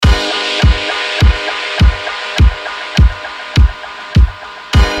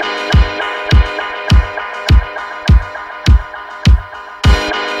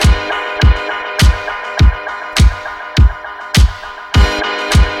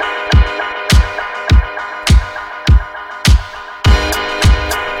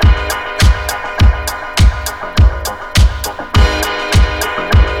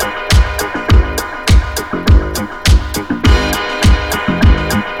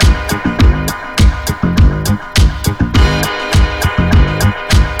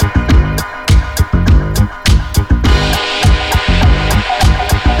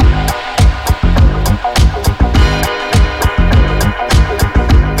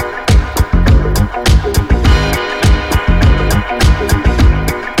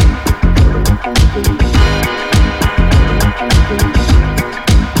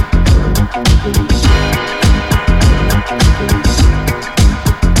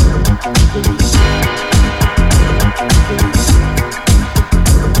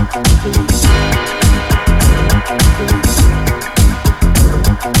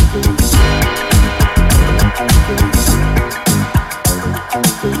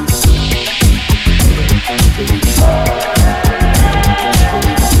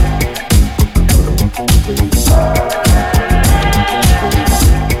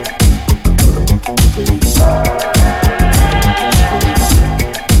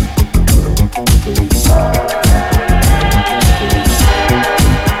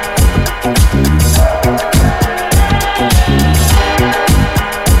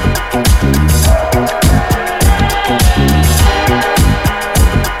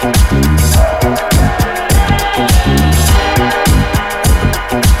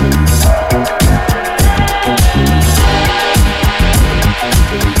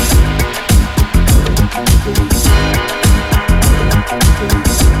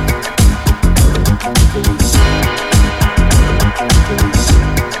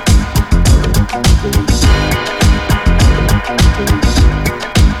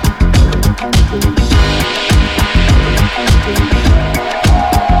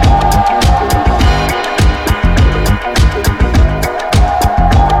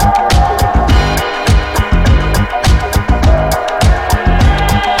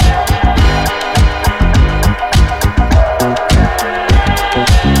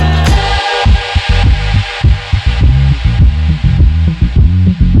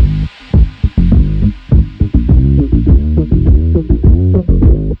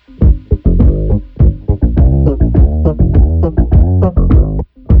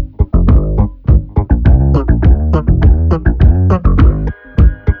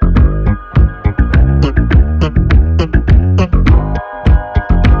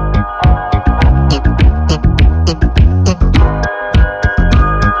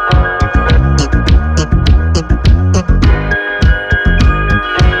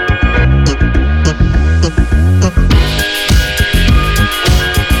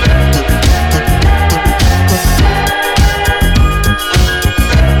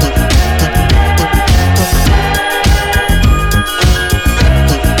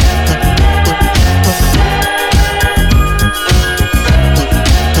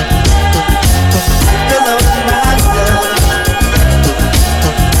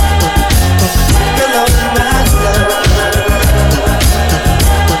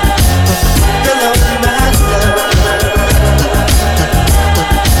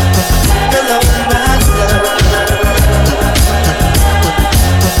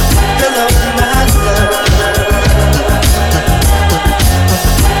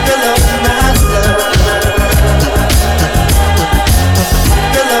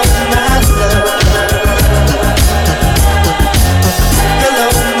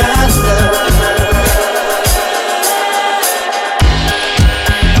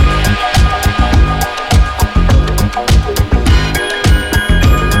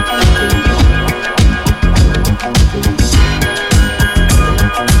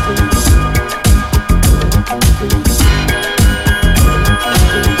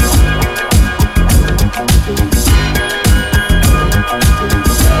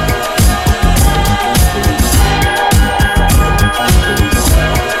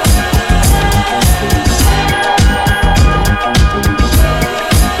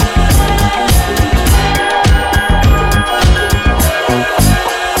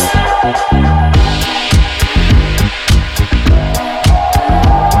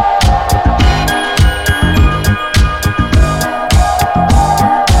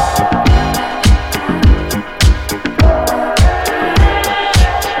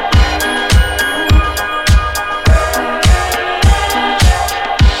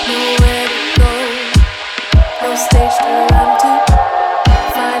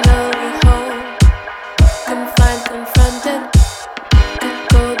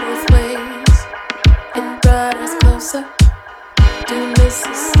you miss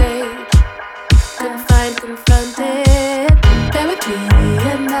the stage. Confined, confronted. Bear with me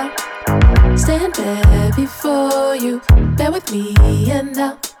and I'll stand there before you. Bear with me and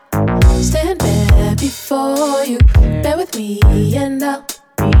I'll stand there before you. Bear with me and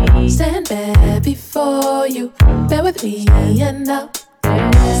I'll stand there before you. Bear with me and I'll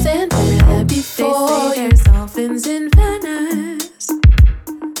stand there before you. There's dolphins in Venice.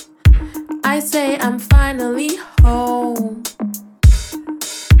 I say I'm finally home.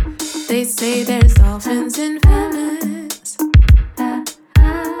 They say there's dolphins in Venice.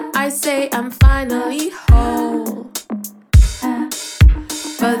 I say I'm finally whole.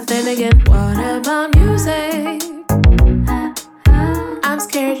 But then again, what about music? I'm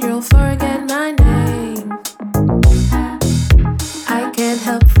scared you'll forget my name. I can't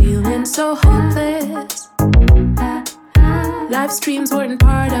help feeling so hopeless. Live streams weren't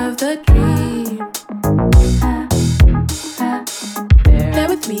part of the dream. Bear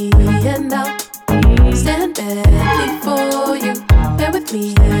with me and I'll stand there before you. Bear with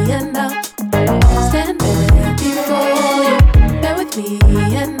me and I'll stand there before you. Bear with me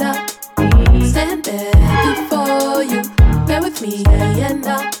and I'll stand there before you. Bear with me and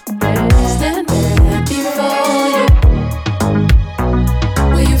I'll stand there before you.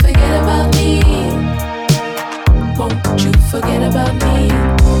 Will you forget about me? Won't you forget about me?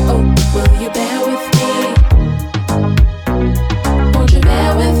 Oh, will you bear with me? Won't you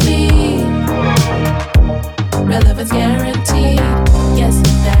bear with me? Relevance guaranteed. Yes,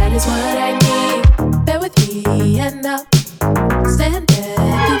 that is what I need. Bear with me and I'll stand there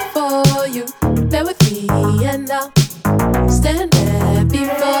before you. Bear with me and I'll stand there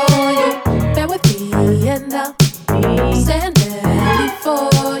before you. Bear with me and I'll stand there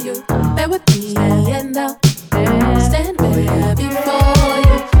before you. Bear with me and I'll stand there before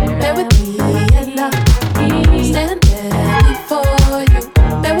you. Bear with me and I'll stand there before you.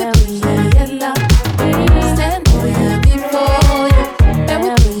 Bear with me and I'll stand there before you. Bear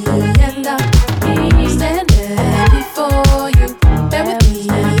with me and I'll stand there before you. Bear with me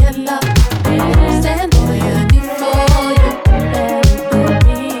and I'll stand there before you.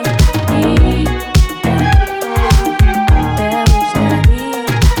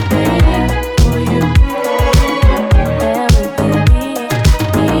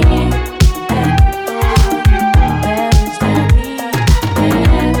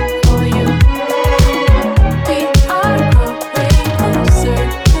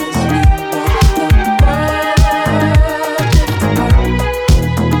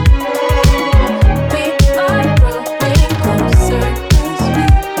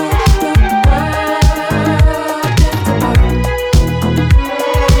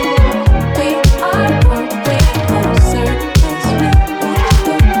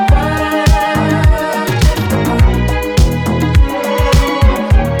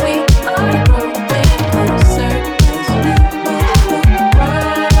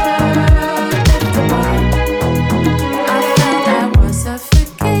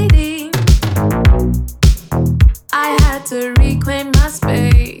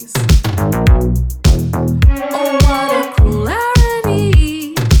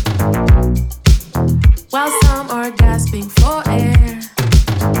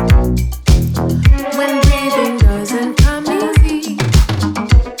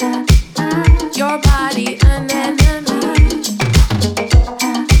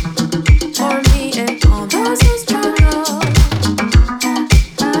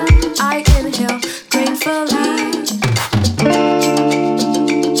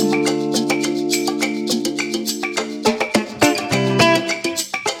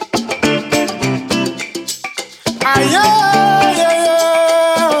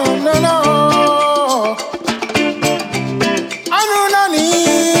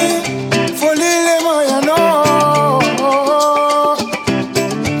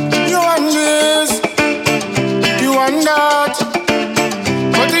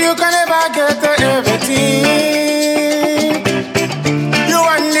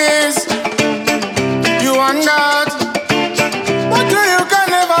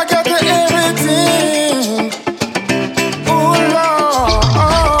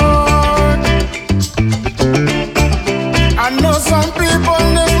 I know some people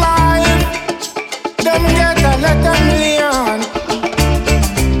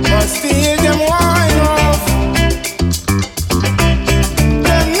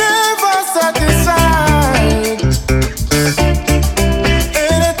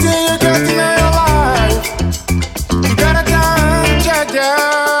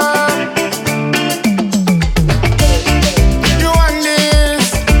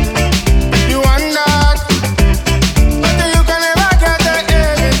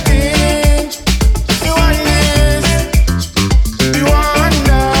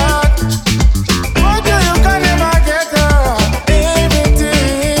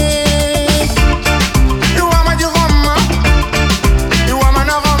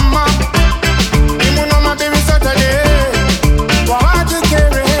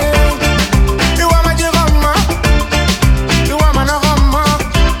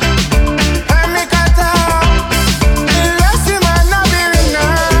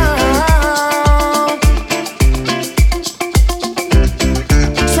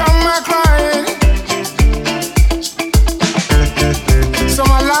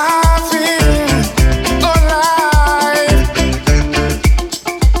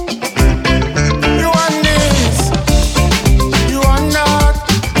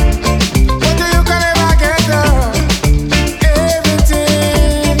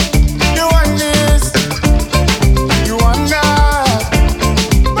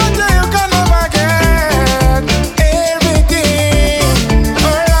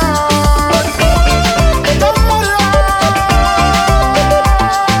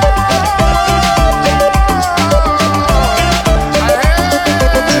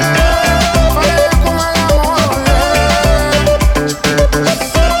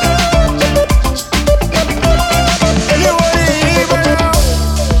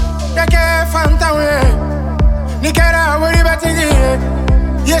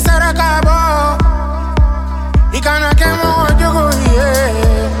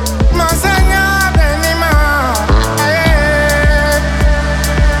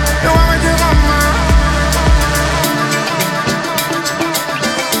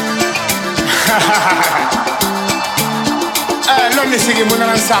Non ne sigi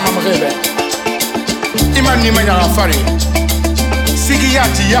munana sama mrebe. Iman ni manya fari. Sigi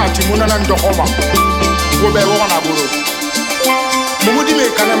yati munana ndohoma. Wobe wona buru. Mumudi me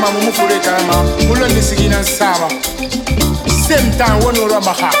kana ma mumu fure kana ma. Mulo ne sigi na sama. Same time wono ro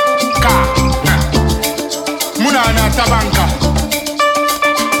maka. Ka. Munana tabanka.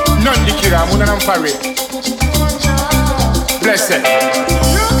 Non dikira munana fari. Blessed.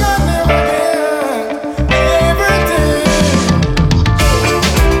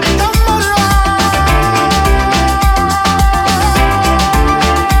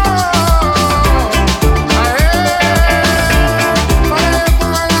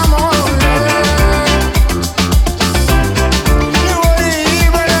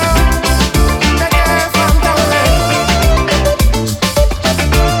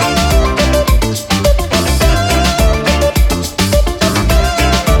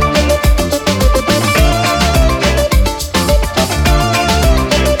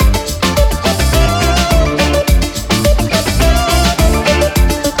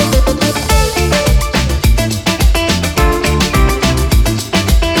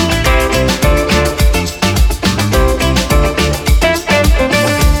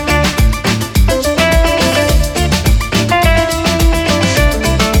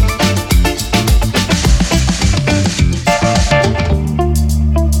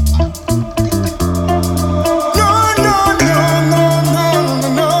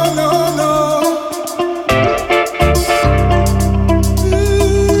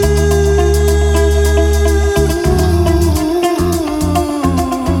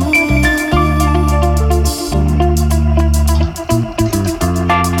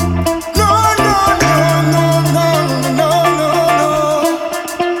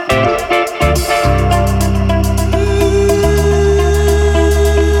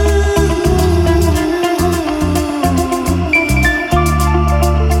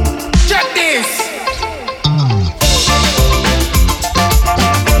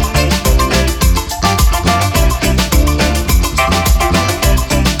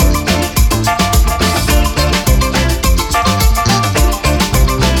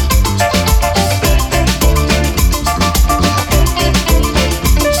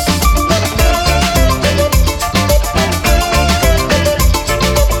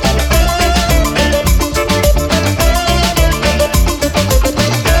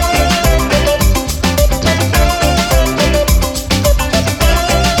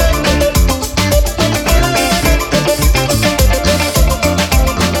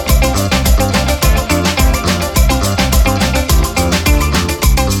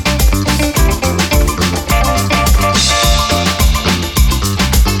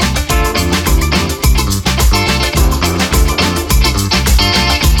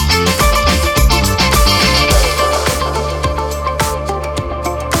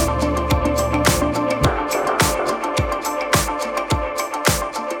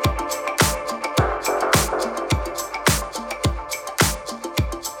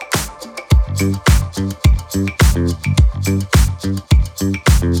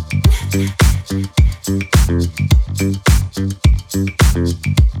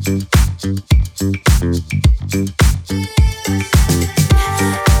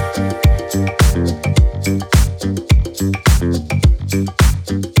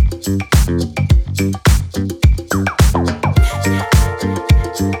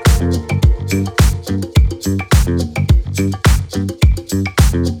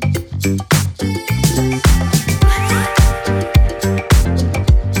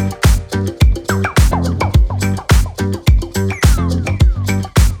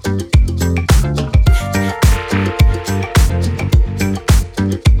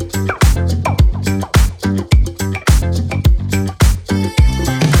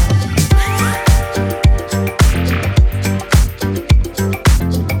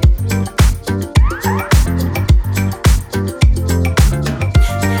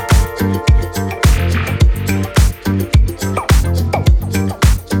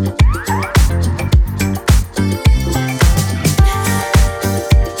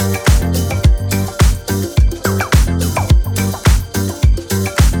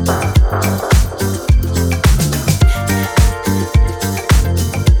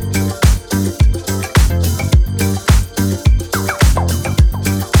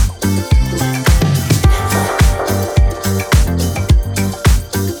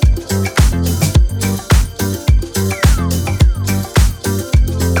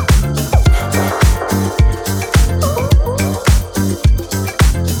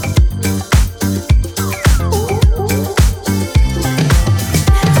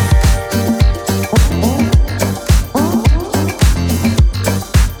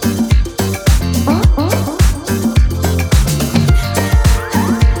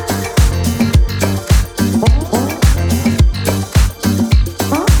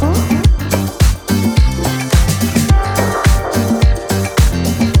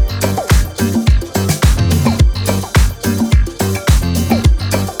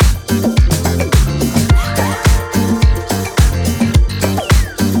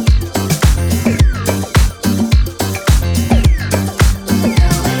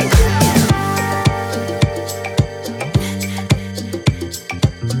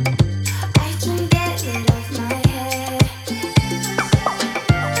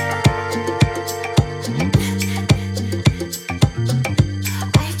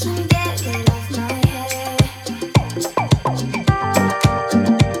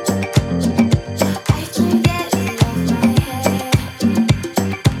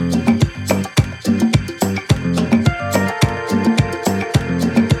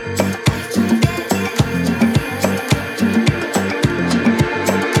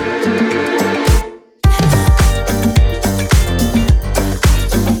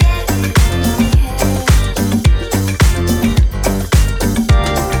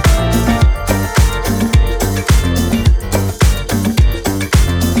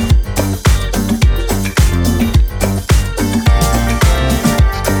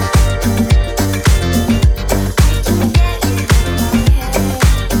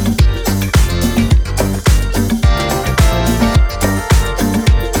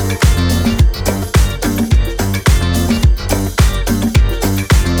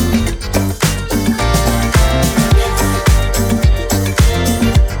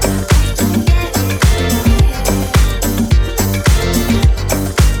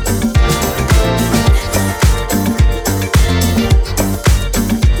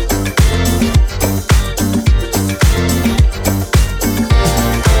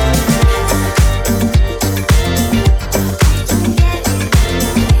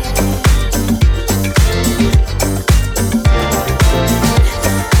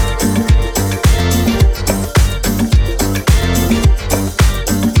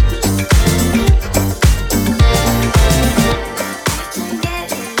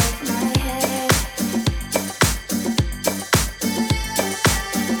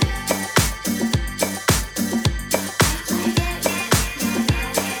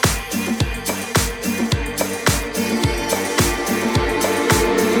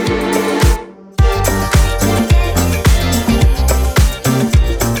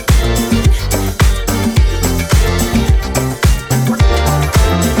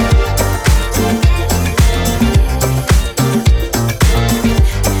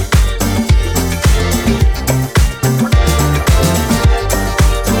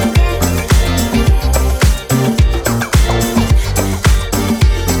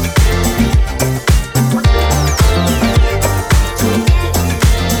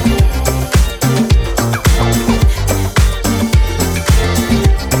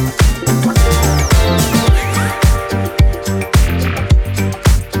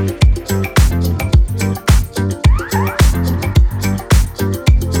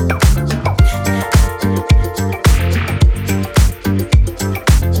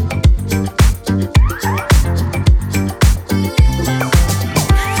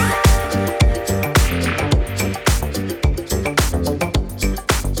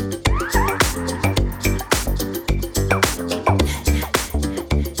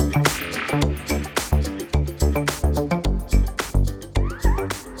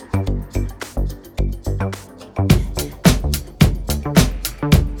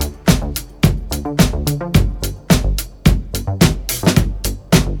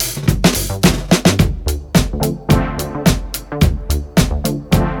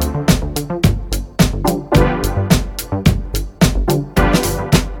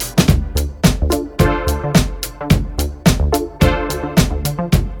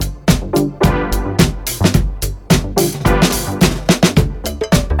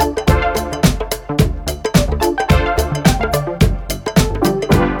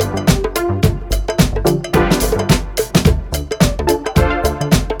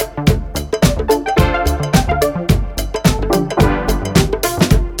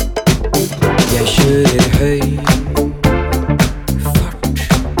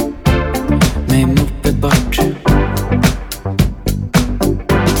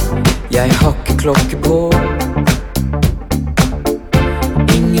 Jeg har ikke klokke på.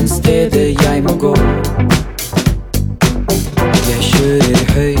 Ingen steder jeg må gå. Jeg kjører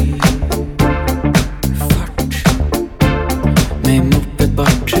høy fart med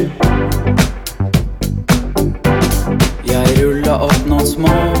mopedbart. Jeg ruller opp noen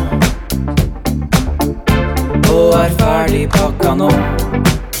små og er ferdig pakka nå.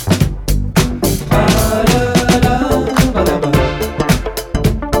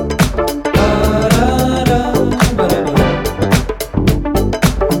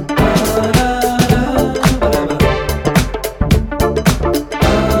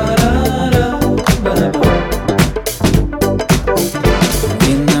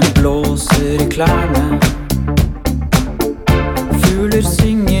 Fugler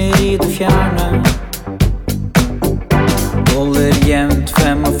synger i det fjerne. Holder jevnt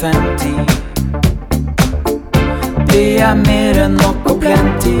 55. Det er mer enn nok og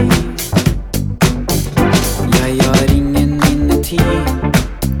plenty. Jeg har ingen minnetid.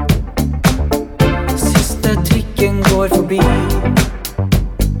 Siste trikken går forbi.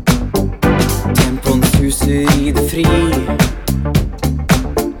 Tempoen suser i det fri.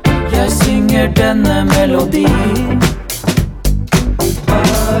 Jeg synger denne melodi.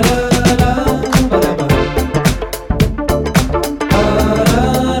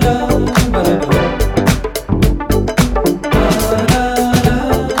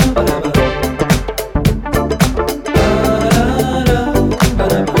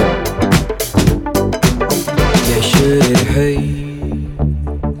 Jeg kjører høy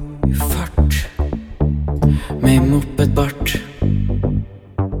fart med mopedbart.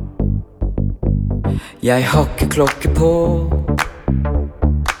 Jeg har ikke klokke på.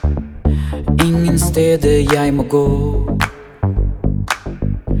 Ingen steder jeg må gå.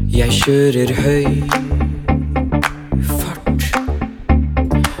 Jeg kjører høy fart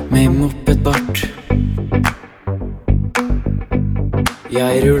med mopedbart.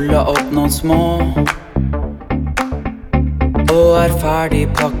 Jeg ruller opp noen små og er ferdig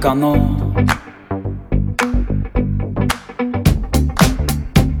pakka nå.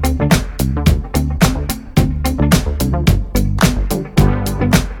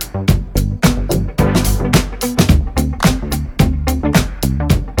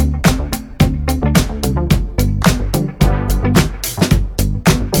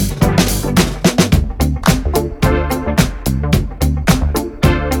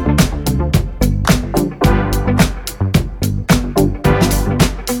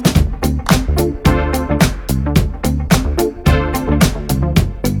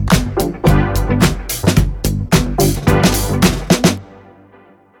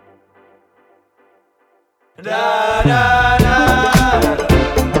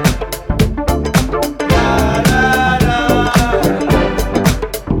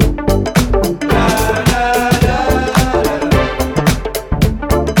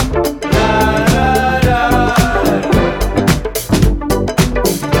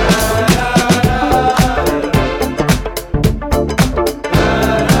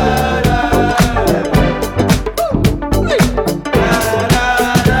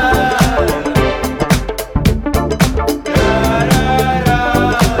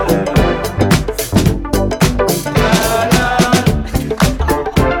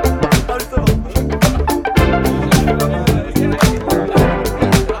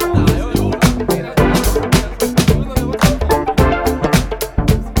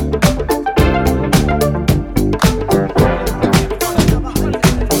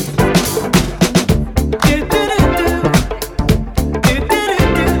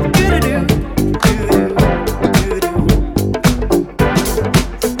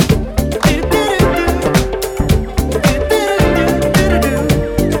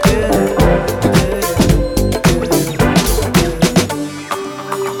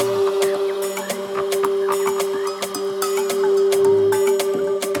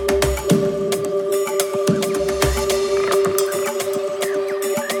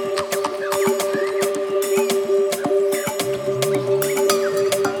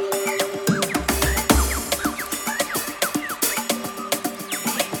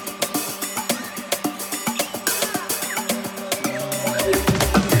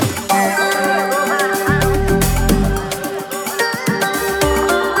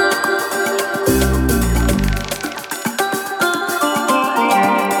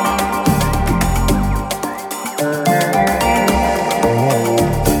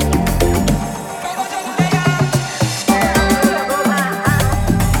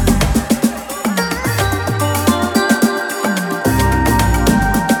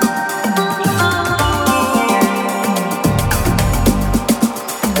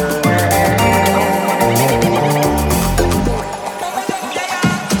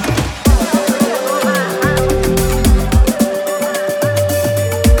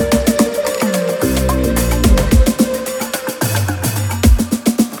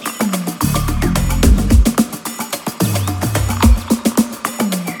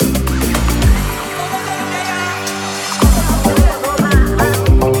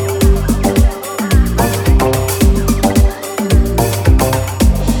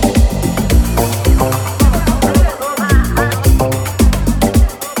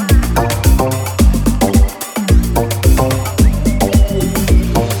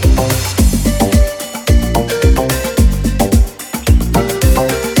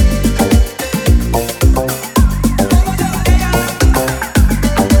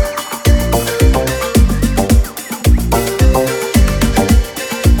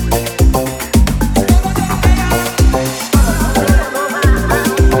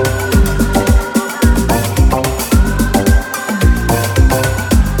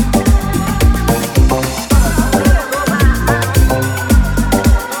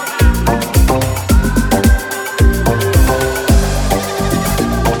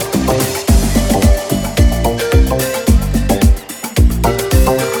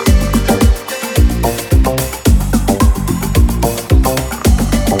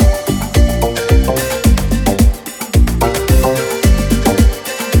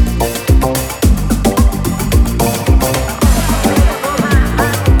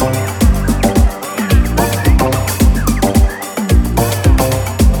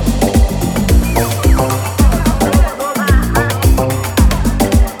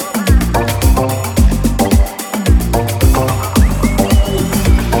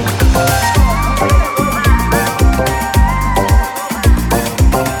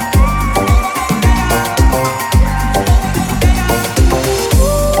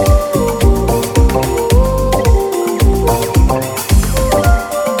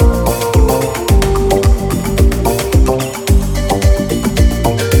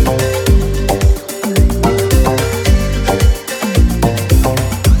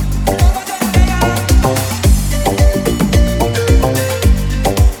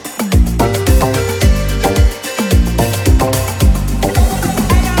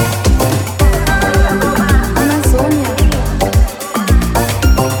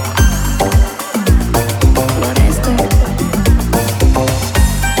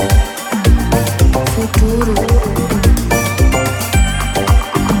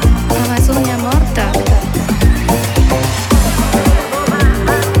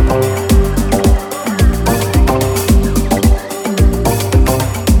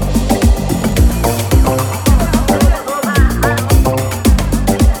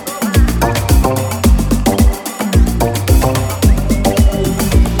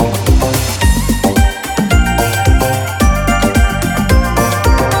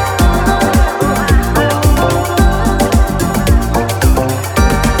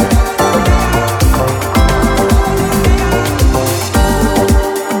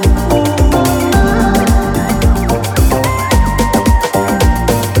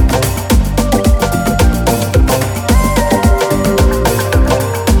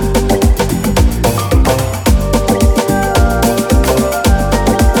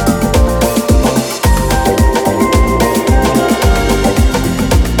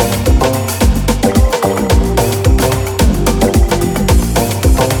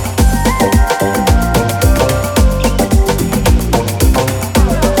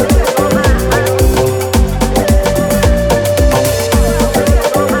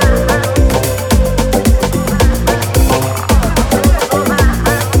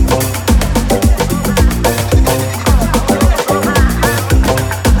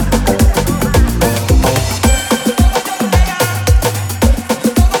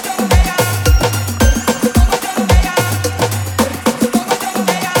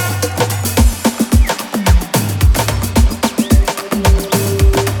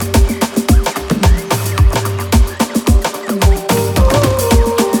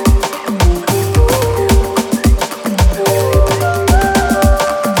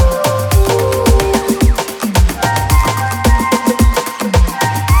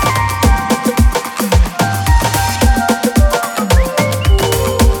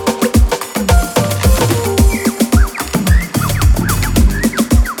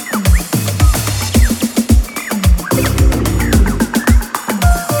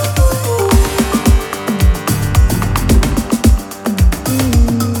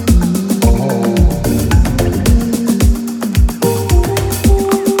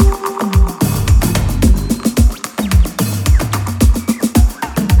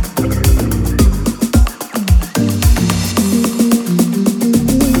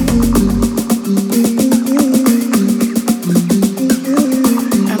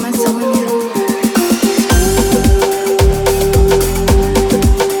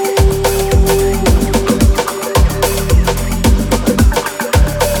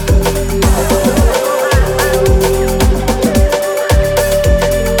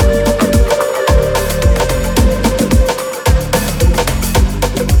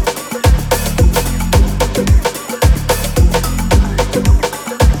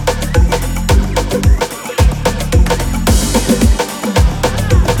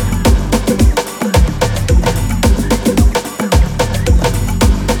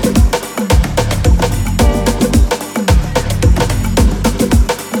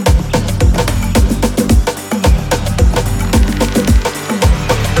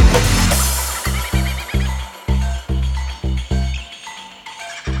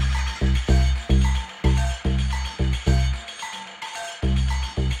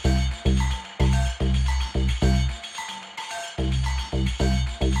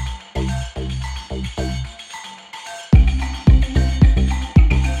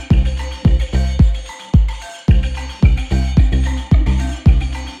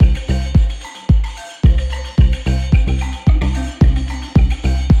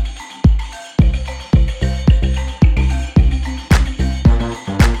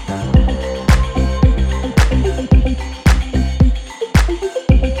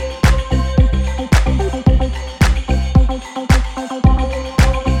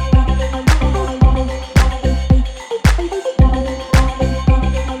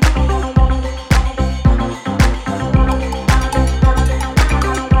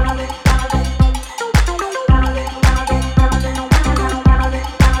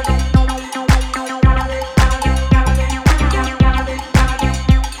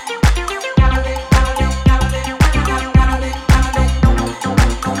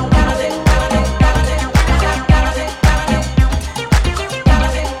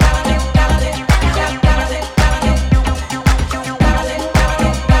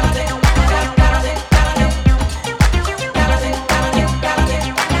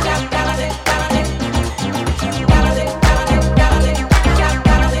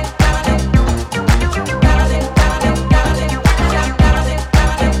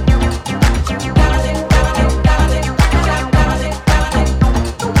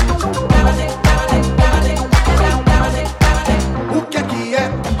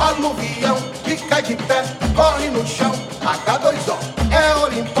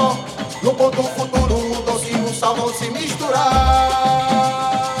 No ponto futuro, doce e um sal vão se misturar.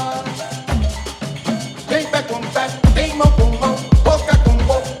 Tem pé com pé, tem mão com mão, boca com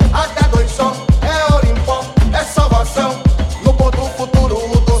boca, H2 só, é Orimpó, é salvação. No ponto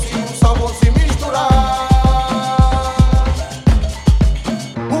futuro, doce e um sal vão se misturar.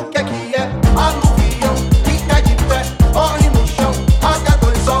 O que é aluvião, que cai de pé, corre no chão,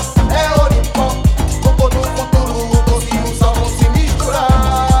 H2 só, é Orimpó. No ponto futuro, doce e um sal vão se misturar.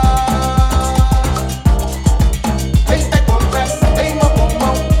 Tem pé com pé, tem mão com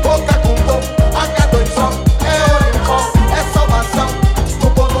mão, boca com boca, H2 só, é Orimpó, é salvação. No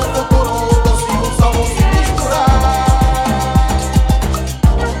ponto futuro, doce e um sal vão se misturar.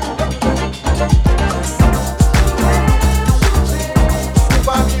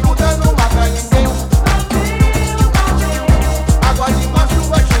 Chuva miúda não mata ninguém. Água de mar,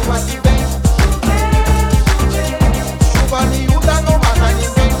 chuva, chuva que vem. Chuva miúda não mata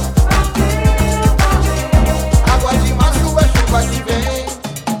ninguém. Água de mar, chuva, chuva que vem.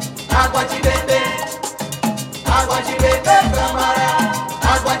 Água de beber, camará.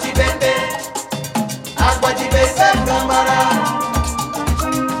 Água de beber, camará.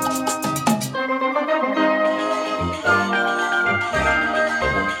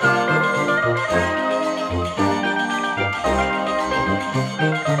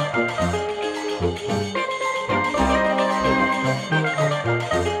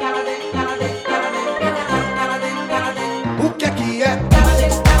 O que é?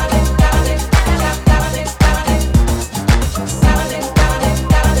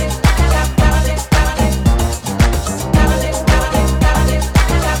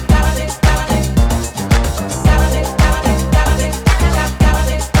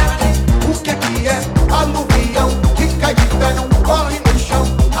 O que é? Aluvião que cai de pé, corre no chão,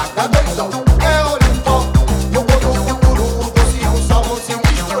 H2O, é Orimpó. No ponto futuro, doce e um sal vão se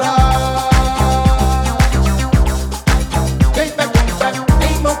misturar. Tem pé com pé,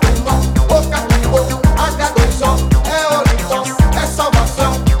 tem mão com mão, boca com boca, H2O, é Orimpó, é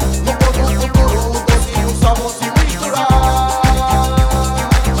salvação. No ponto futuro, doce e um sal vão se misturar.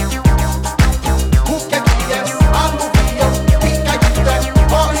 O que é? Aluvião que cai de pé,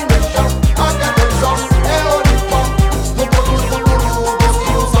 corre no chão, H2O, é Orimpó. No ponto futuro, doce e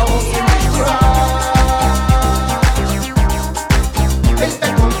um sal vão se misturar. Tem pé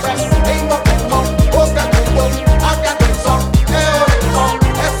com pé, tem mão com mão, boca com boca, H2O, é Orimpó,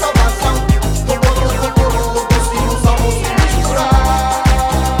 é salvação. No ponto futuro, doce e um sal vão se misturar.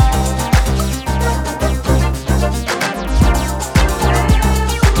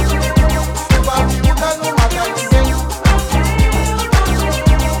 Chuva miúda não mata ninguém.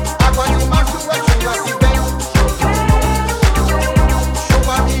 Água de mar, chuva, chuva que vem.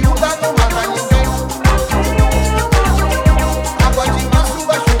 Chuva miúda não mata ninguém. Água de mar,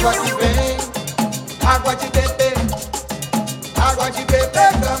 chuva, chuva que vem. Água de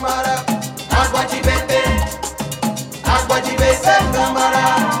beber, camará. Água de beber, camará.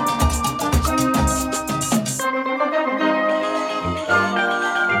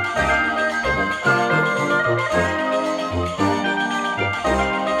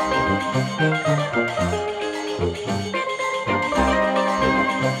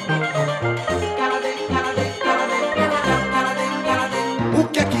 O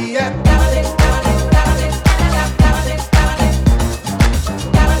que é?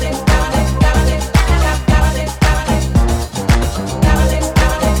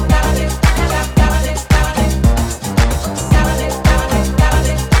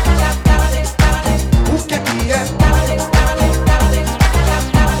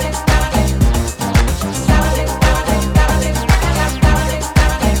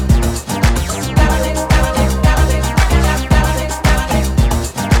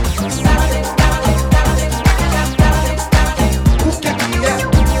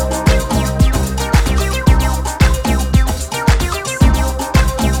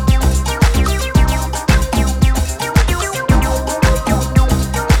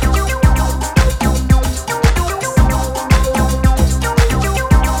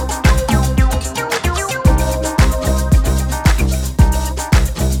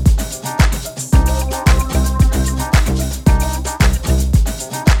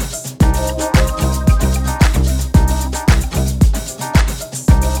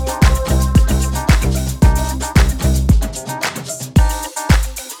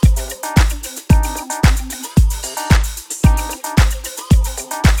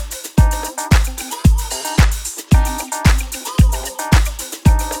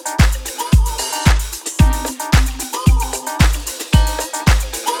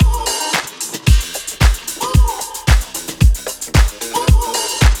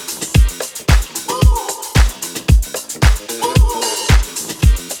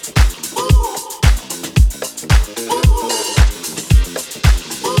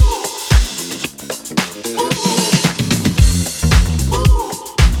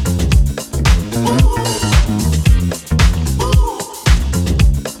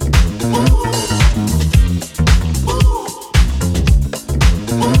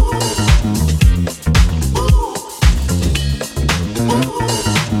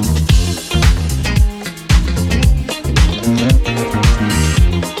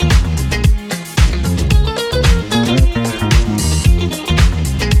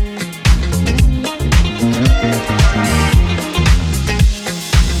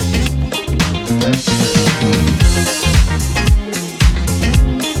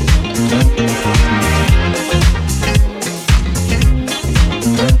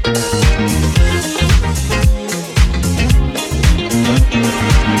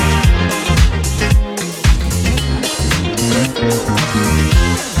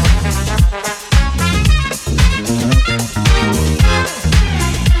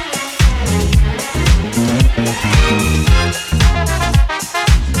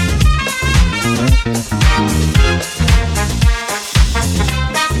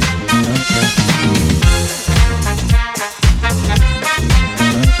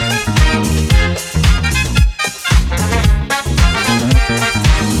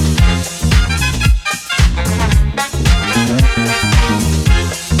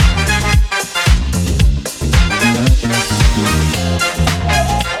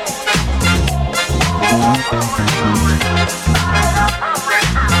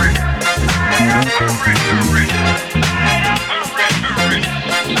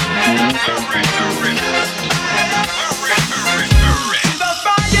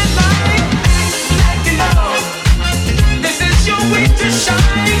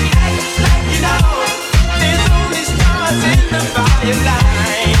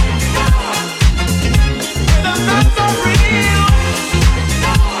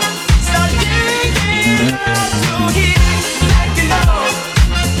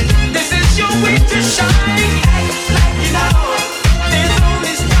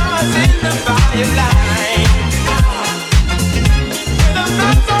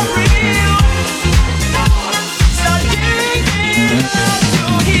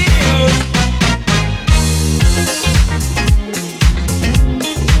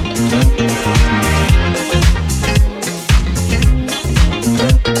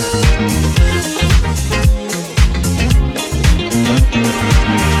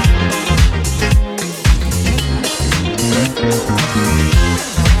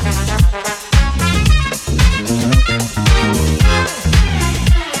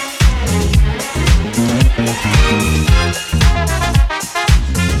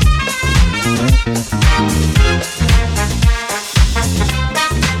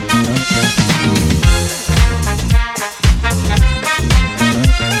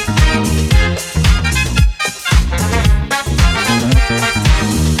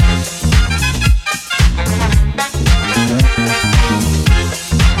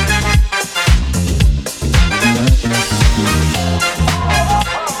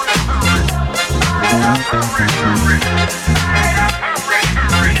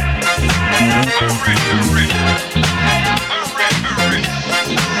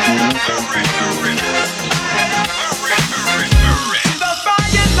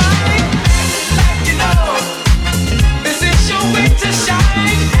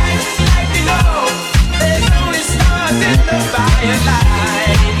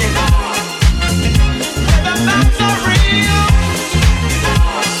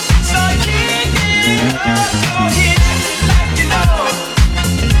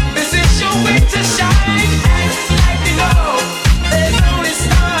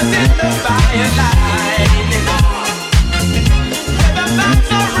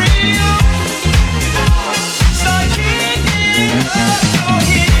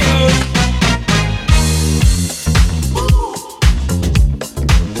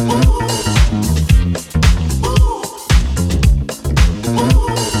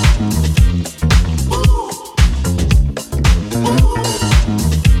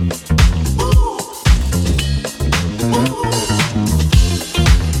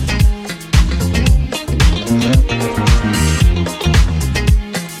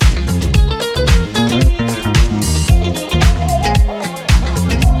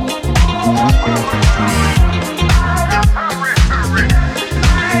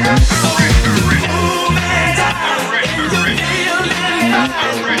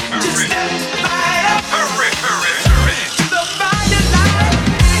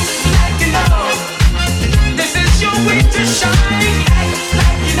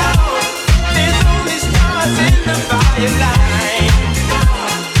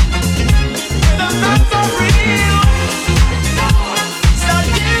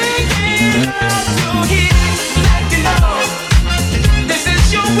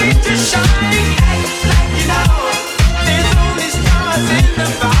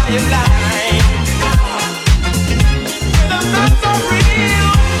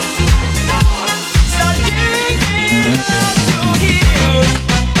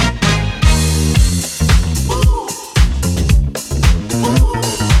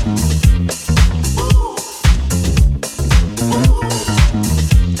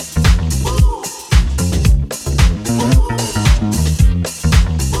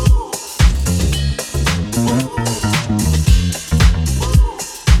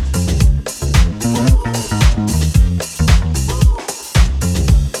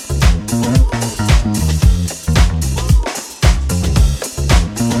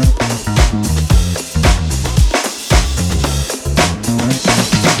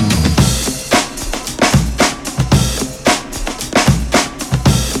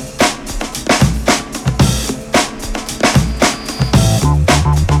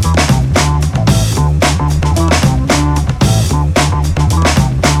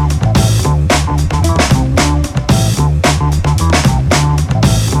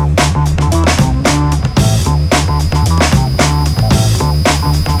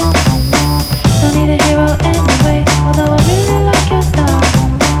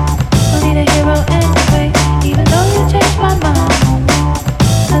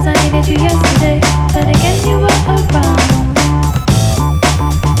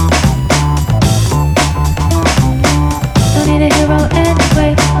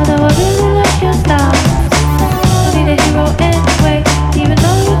 Although I really like your style, don't need a hero anyway.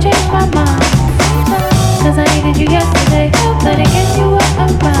 you yesterday, but again you were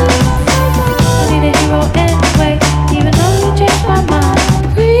around. Don't need a hero anyway, even though you changed my mind.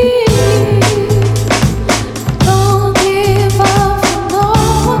 Don't give up for no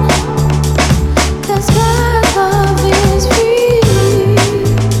one, 'cause God's love is free.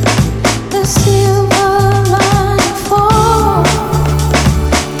 The silver lining for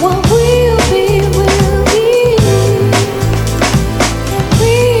what will be, and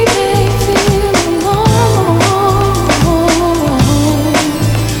we may feel alone.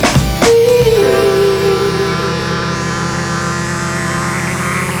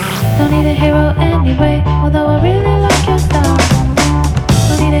 Don't need a hero anyway, although I really like your style.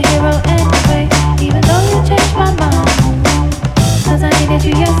 Don't need a hero anyway, even though you changed my mind. 'Cause I needed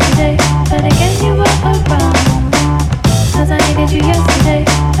you yesterday, but again you were around. 'Cause I needed you yesterday,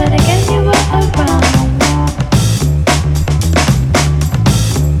 but again you were around.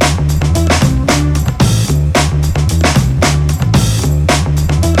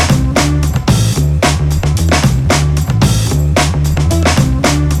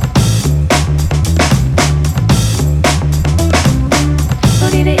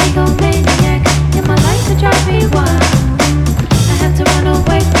 Don't need an egomaniac in my life to drive me wild. I have to run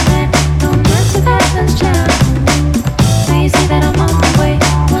away from that, no mess with Athens child. Now you see that I'm on my way,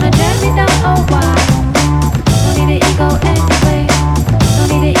 wanna drag me down, oh why? Don't need an ego anyway, don't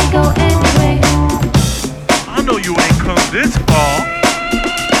need an ego anyway. I know you ain't come this far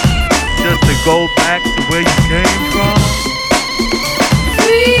just to go back to where you came from.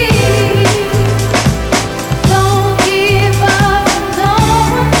 Don't give up no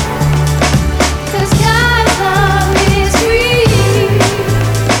one, 'cause God's love is free.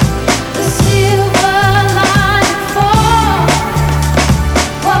 The silver lining for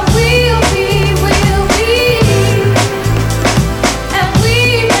what will be, and we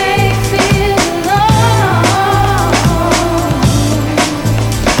may feel alone.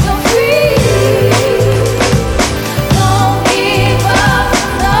 You're free. Don't give up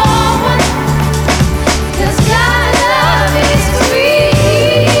no one, 'cause God's love is free.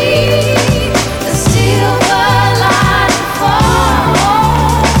 The silver lining for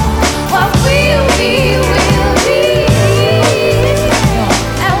what will be,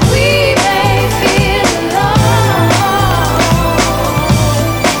 and we may feel alone.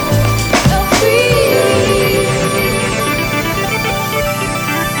 You're free.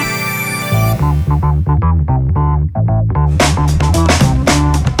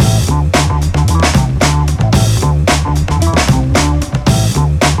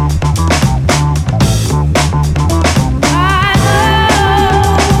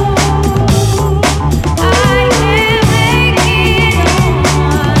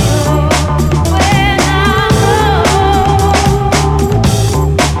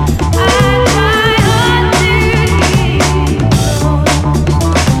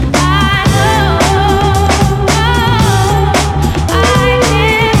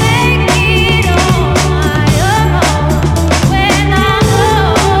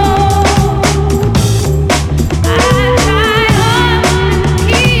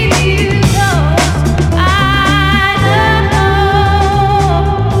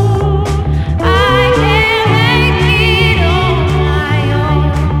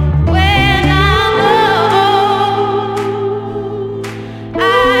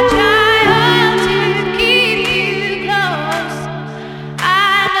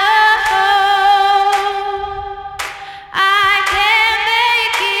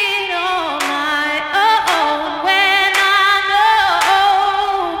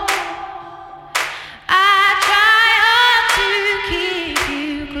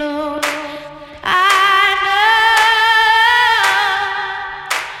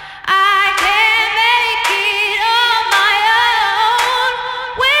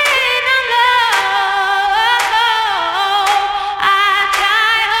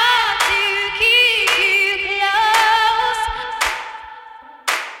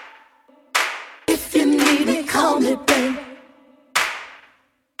 If you need me, call me, babe.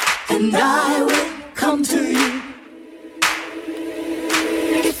 And I